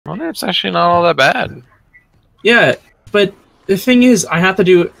Well, that's actually not all that bad. Yeah, but the thing is, I have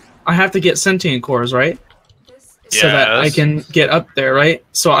to get sentient cores, right? So that I can get up there, right?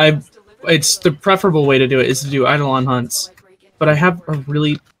 So it's the preferable way to do it is to do Eidolon hunts. But I have a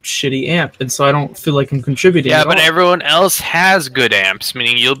really shitty amp, and so I don't feel like I'm contributing Yeah, at but all. everyone else has good amps,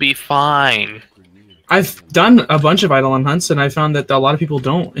 meaning you'll be fine. I've done a bunch of Eidolon hunts, and I found that a lot of people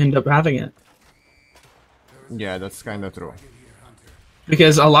don't end up having it. Yeah, that's kind of true.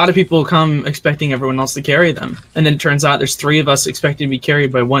 Because a lot of people come expecting everyone else to carry them, and then it turns out there's 3 of us expecting to be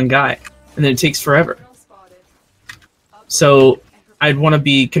carried by 1 guy, and then it takes forever. So I'd want to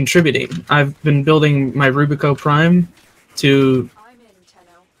be contributing. I've been building my Rubico Prime to,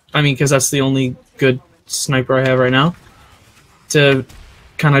 I mean, because that's the only good sniper I have right now, to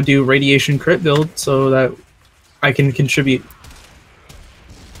kind of do radiation crit build so that I can contribute.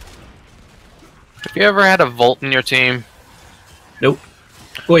 Have you ever had a Volt in your team? Nope.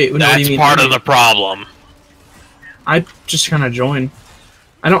 Wait, that's what do you mean? Part of the problem. I just kind of join.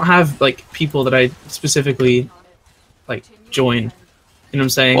 I don't have like people that I specifically like join. You know what I'm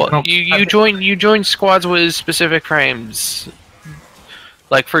saying? Well, you join squads with specific frames.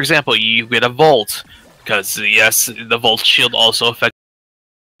 Like for example, you get a Volt because yes, the Volt shield also affects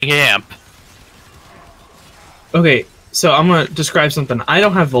the amp. Okay, so I'm gonna describe something. I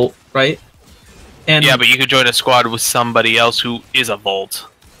don't have Volt, right? And yeah, but you could join a squad with somebody else who is a Volt.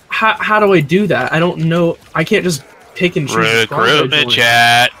 How do I do that? I don't know. I can't just pick and choose. Recruitment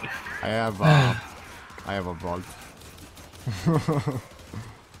chat. I have a Vault.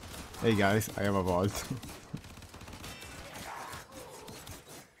 Hey guys, I have a Vault.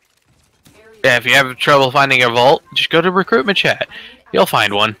 Yeah, if you have trouble finding a Vault, just go to recruitment chat. You'll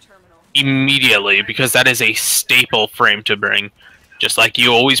find one immediately because that is a staple frame to bring. Just like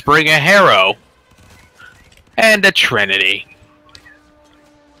you always bring a Harrow and a Trinity.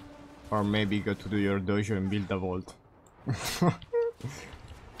 Or maybe go to your dojo and build a Vault.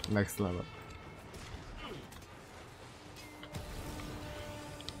 Next level.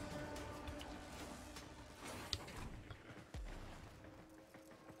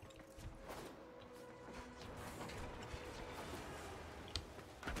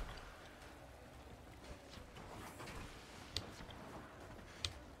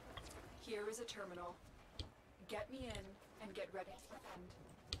 Here is a terminal. Get me in and get ready to defend.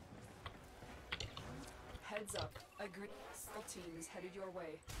 Heads up. A group of team is headed your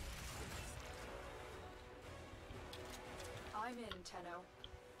way. I'm in, Tenno.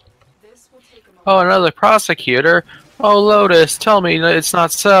 This will take a moment. Oh, another prosecutor? Oh, Lotus, tell me it's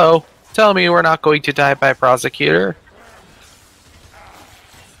not so. Tell me we're not going to die by prosecutor.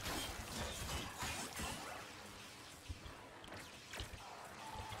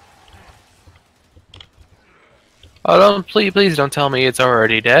 Oh, don't please don't tell me it's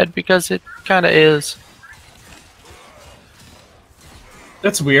already dead because it kind of is.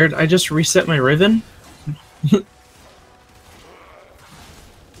 That's weird. I just reset my Riven.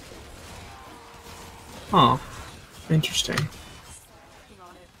 Huh. Interesting. Working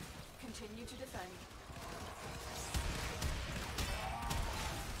on it. Continue to defend.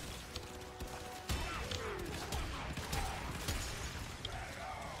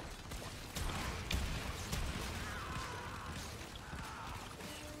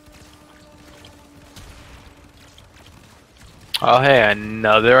 Oh, hey,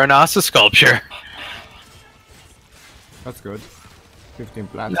 another Anasa sculpture. That's good. 15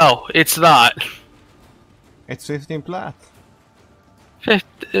 plat. No, it's not. It's 15 plat.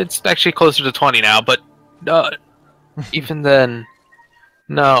 It's actually closer to 20 now, but even then,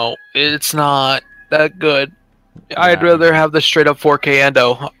 no, it's not that good. Yeah. I'd rather have the straight up 4K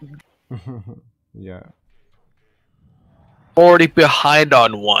Endo. Yeah. Already behind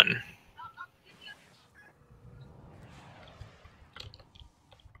on one.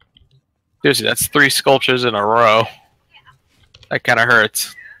 Seriously, that's 3 sculptures in a row. That kind of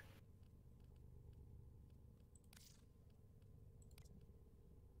hurts.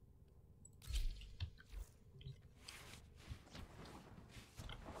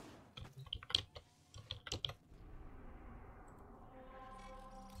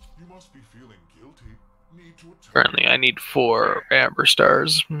 You must be feeling guilty. Need to Currently, I need 4 Amber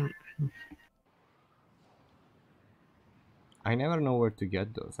Stars. I never know where to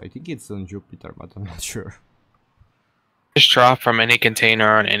get those. I think it's on Jupiter, but I'm not sure. Just drop from any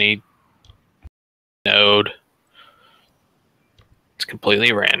container on any node. It's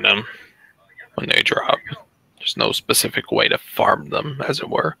completely random when they drop. There's no specific way to farm them, as it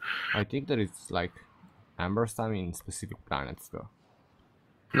were. I think that it's like Amber Stam in specific planets, though.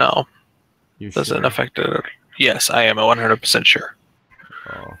 No, You doesn't sure? affect it. Yes, I am 100% sure.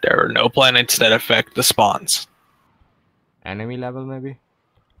 Oh. There are no planets that affect the spawns. Enemy level, maybe?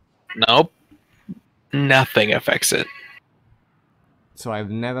 Nope. Nothing affects it. So I've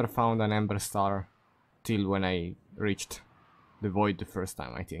never found an Ember Star till when I reached the Void the first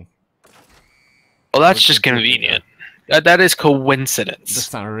time, I think. Well, that's just convenient. That is coincidence.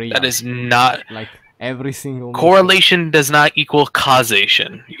 That's not real. That is not... Like, every single... Correlation does not equal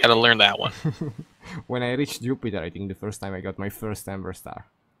causation. You gotta learn that one. When I reached Jupiter, I think the first time I got my first Ember Star.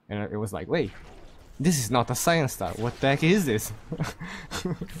 And it was like, wait, this is not a science star. What the heck is this?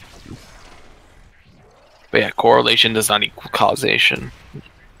 But yeah, correlation does not equal causation.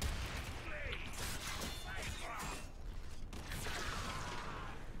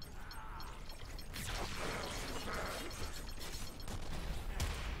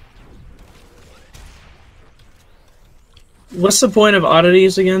 What's the point of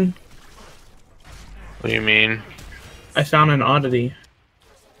oddities again? What do you mean? I found an oddity.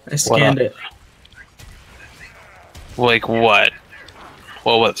 I scanned it. Like what?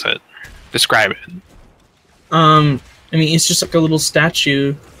 What was it? Describe it. I mean, it's just like a little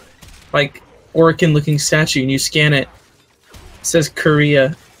statue, like Orkin-looking statue, and you scan it. It says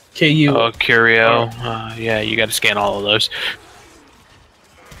Korea, K-U. Oh, Curio. Yeah, you gotta scan all of those.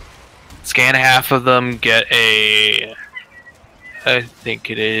 Scan half of them, get a... I think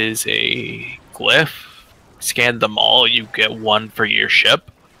it is a glyph. Scan them all, you get one for your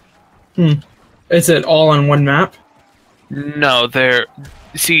ship. Is it all on one map? No, they're...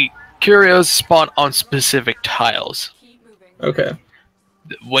 See, curios spawn on specific tiles. Okay.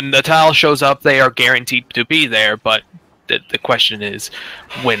 When the tile shows up, they are guaranteed to be there, but the question is,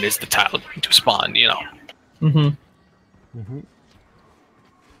 when is the tile going to spawn, you know?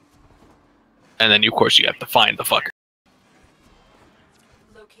 And then, of course, you have to find the fucker.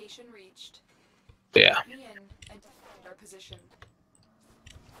 Location reached. Yeah. Me in and defend our position.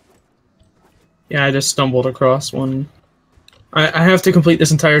 Yeah, I just stumbled across one. I have to complete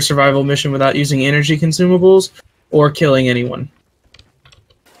this entire survival mission without using energy consumables or killing anyone.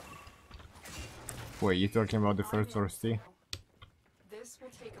 Wait, you talking about the first sortie? This will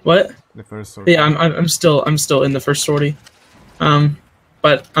take a What? The first sortie? Yeah, I'm still in the first sortie.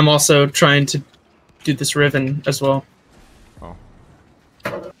 But I'm also trying to do this Riven as well. Oh.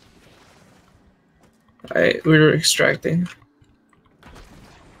 We were extracting.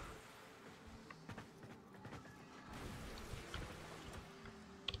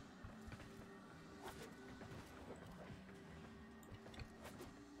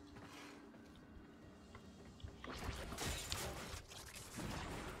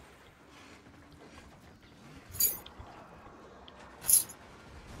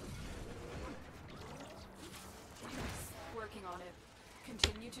 working on it.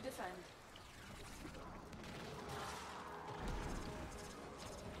 Continue to defend.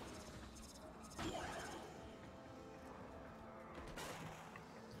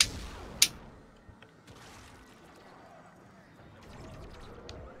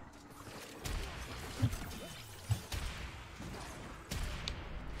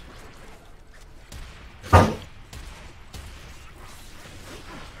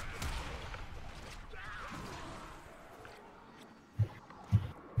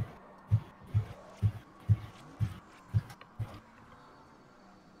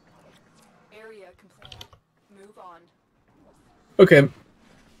 Area complete. Move on. Okay.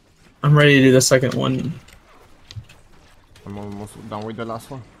 I'm ready to do the second one. I'm almost done with the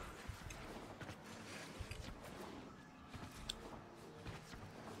last one.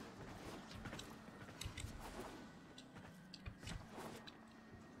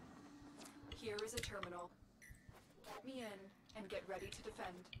 Here is a terminal. Get me in and get ready to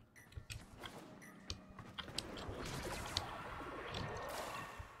defend.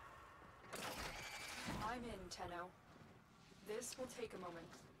 I'm in, Tenno. This will take a moment.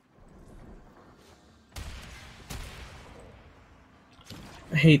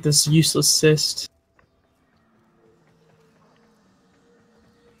 I hate this useless cyst.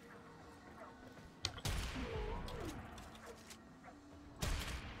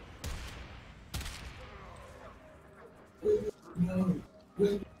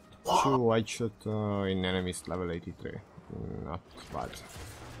 Two white shot in enemies level 83. Not bad.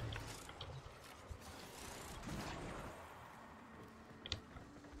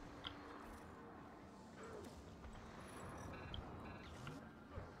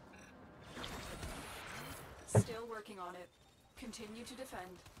 Still working on it. Continue to defend.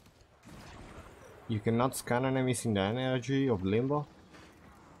 You cannot scan enemies in the energy of Limbo?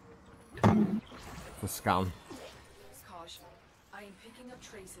 To scan. Caution. I am picking up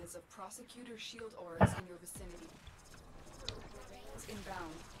traces of Prosecutor shield auras in your vicinity. Shields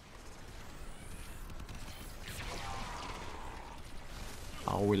inbound.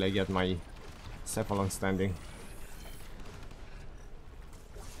 How will I get my Cephalon standing?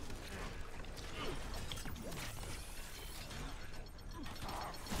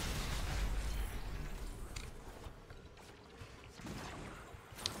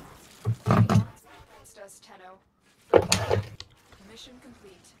 It's us, Tenno. Mission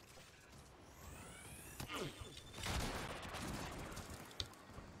complete.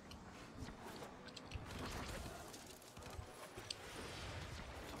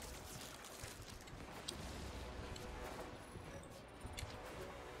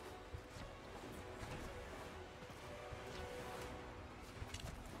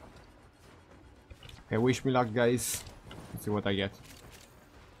 Okay, wish me luck, guys. Let's see what I get.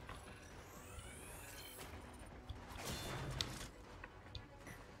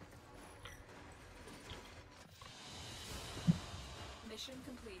 Mission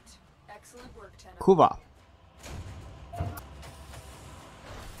complete. Excellent work, Tenno. Cuba.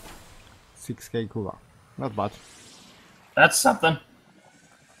 6k Cuba. Not bad. That's something.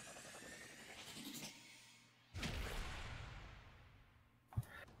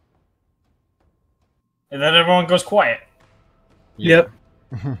 And then everyone goes quiet. Yep.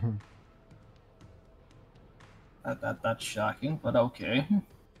 That's shocking, but okay.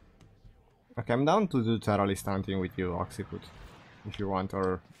 Okay, I'm down to do terrorist hunting with you, Oxyput. If you want,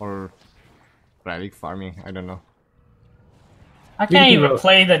 or relic farming, I don't know. I can't even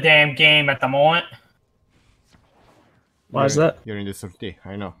play the damn game at the moment. Why is that? You're in the sortie,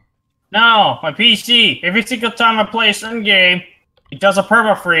 I know. No, my PC. Every single time I play a certain game, it does a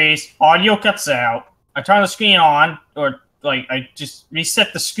perma-freeze, audio cuts out. I turn the screen on, or like I just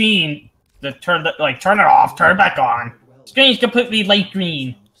reset the screen to turn it off, turn it back on. Screen's completely light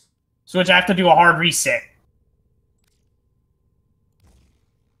green, so I have to do a hard reset.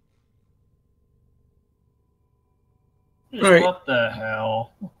 Right. What the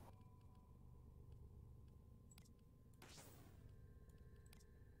hell?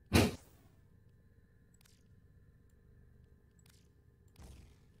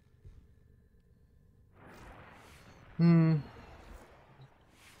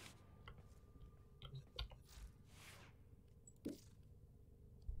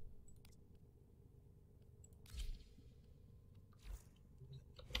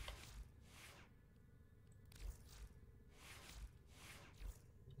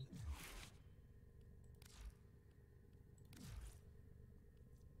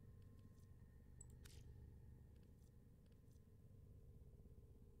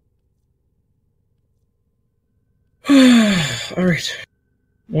 Alright.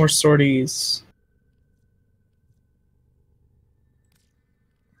 More sorties.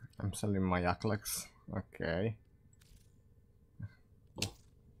 I'm selling my Aklex. Okay.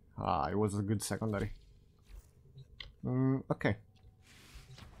 Ah, it was a good secondary. Okay.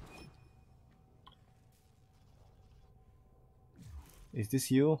 Is this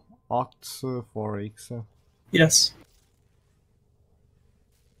you? Ox 4X? Yes.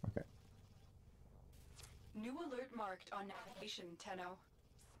 Okay. New alert marked on navigation, Tenno.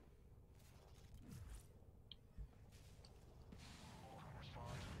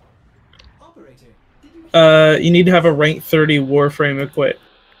 You need to have a rank 30 Warframe equipped.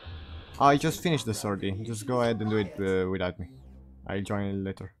 I just finished the sortie. Just go ahead and do it without me. I'll join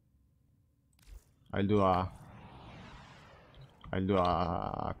later. I'll do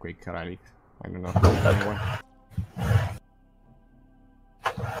a quick relic. I don't know. Anyone?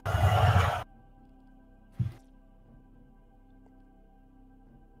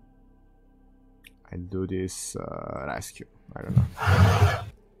 I'll do this rescue. I don't know.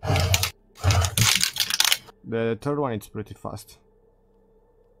 The third one it's pretty fast.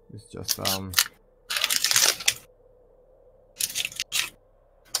 It's just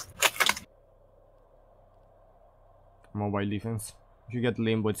mobile defense. If you get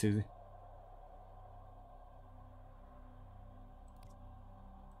limbo, it's easy.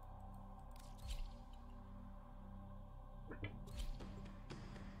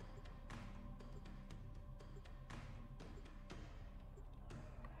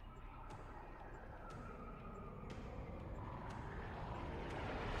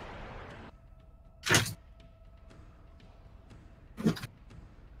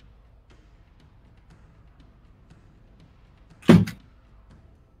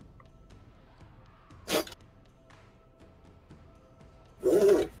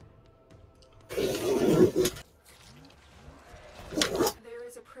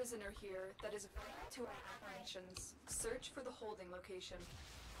 Here that is to operations. Search for the holding location.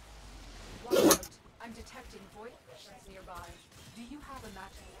 Watch out. I'm detecting void nearby. Do you have a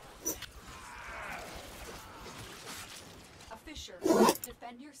match? A fissure.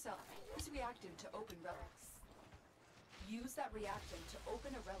 Defend yourself. Use reactant to open relics. Use that reactant to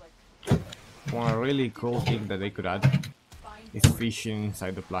open a relic. One really cool thing that they could add is fishing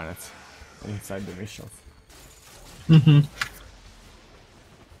inside the planets and inside the missions. Mm-hmm.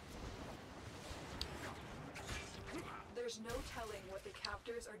 There's no telling what the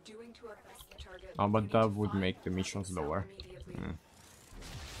captors are doing to our target. Oh, but that would make the missions lower. Mm.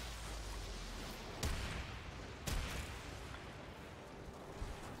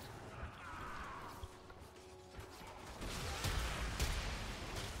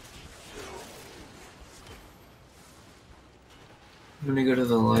 I'm gonna go to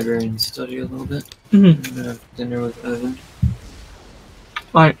the library and study a little bit. Mm-hmm. I'm gonna have dinner with Evan.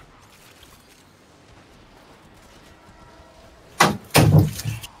 Alright.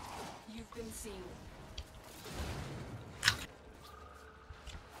 You've been seen.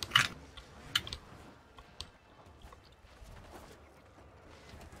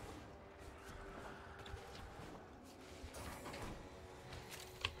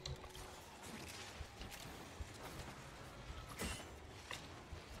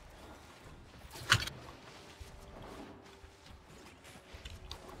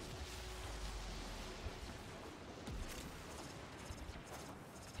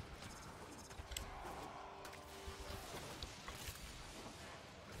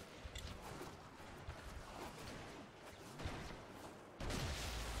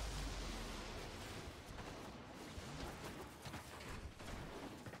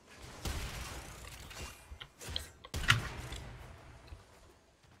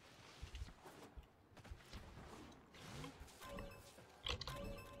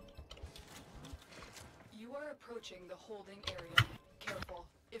 You are approaching the holding area. Careful.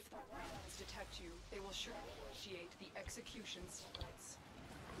 If the rounds detect you, they will surely initiate the execution sequence.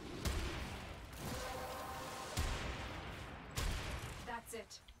 That's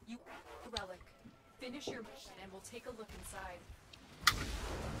it. You the relic. Finish your mission and we'll take a look inside.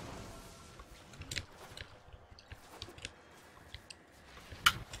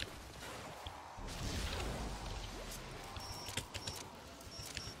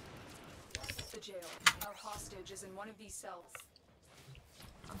 The jail. Our hostage is in one of these cells.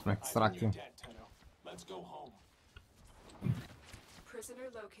 Extracting. Let's go home. Prisoner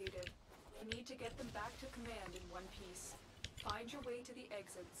located. You need to get them back to command in one piece. Find your way to the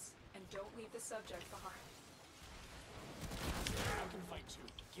exits, and don't leave the subject behind. I can fight too.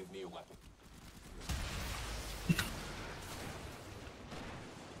 Give me a weapon.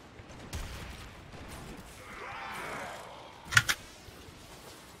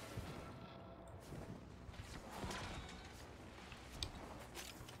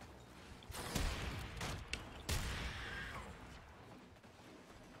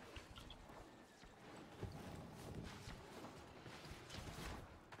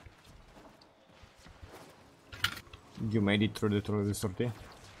 You made it through the sortie?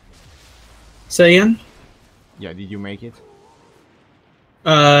 Say again? Yeah, did you make it?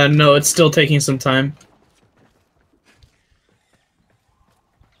 No, it's still taking some time.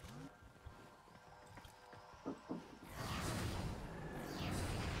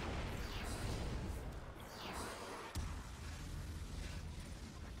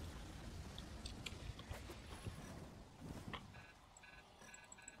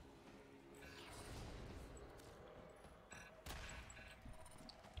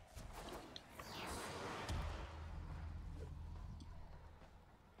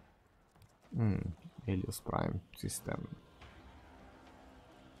 Helios Prime system.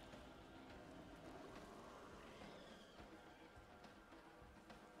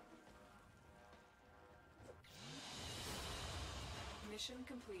 Mission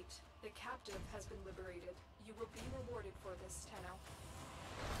complete. The captive has been liberated. You will be rewarded for this, Tenno.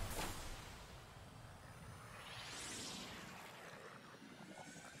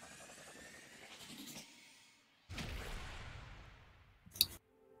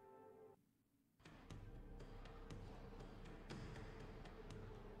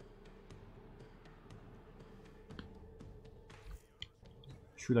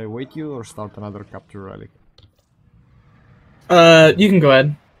 Should I wait you or start another capture relic? You can go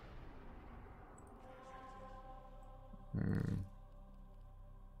ahead.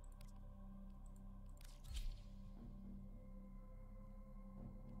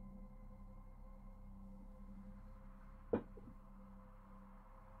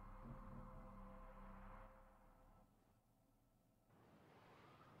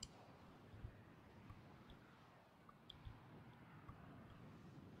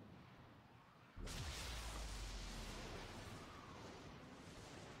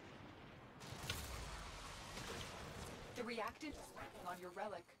 reactant on your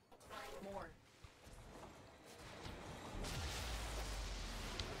relic. More.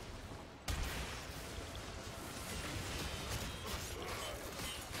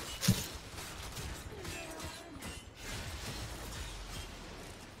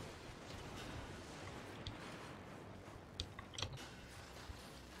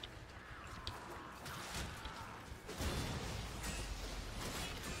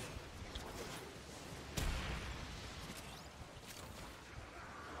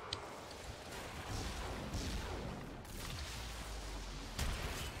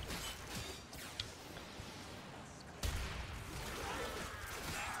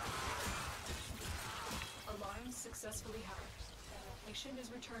 Successfully hacked. Nation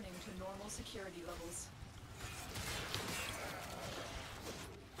is returning to normal security levels.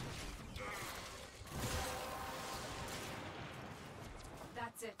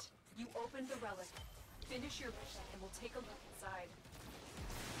 That's it. You opened the relic. Finish your mission and we'll take a look inside.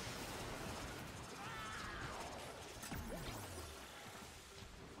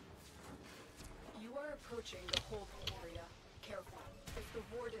 You are approaching the hold area. Careful. If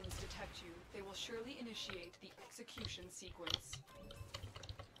the wardens detect you, they will surely initiate the execution sequence.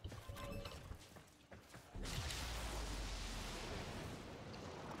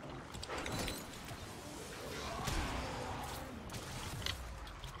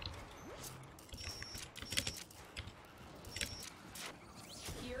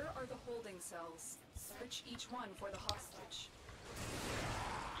 Here are the holding cells. Search each one for the hostage.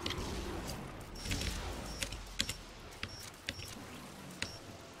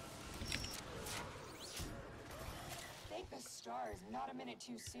 Stars, not a minute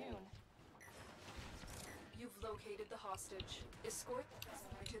too soon. You've located the hostage. Escort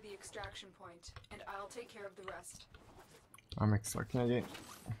them to the extraction point, and I'll take care of the rest. I'm extracting again.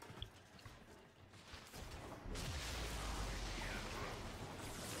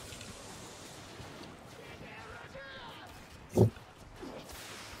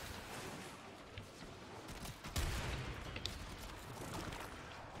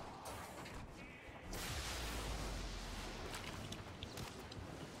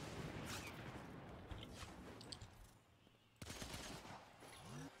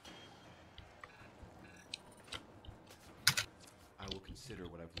 Consider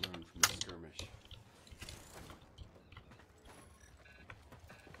what I've learned from the skirmish.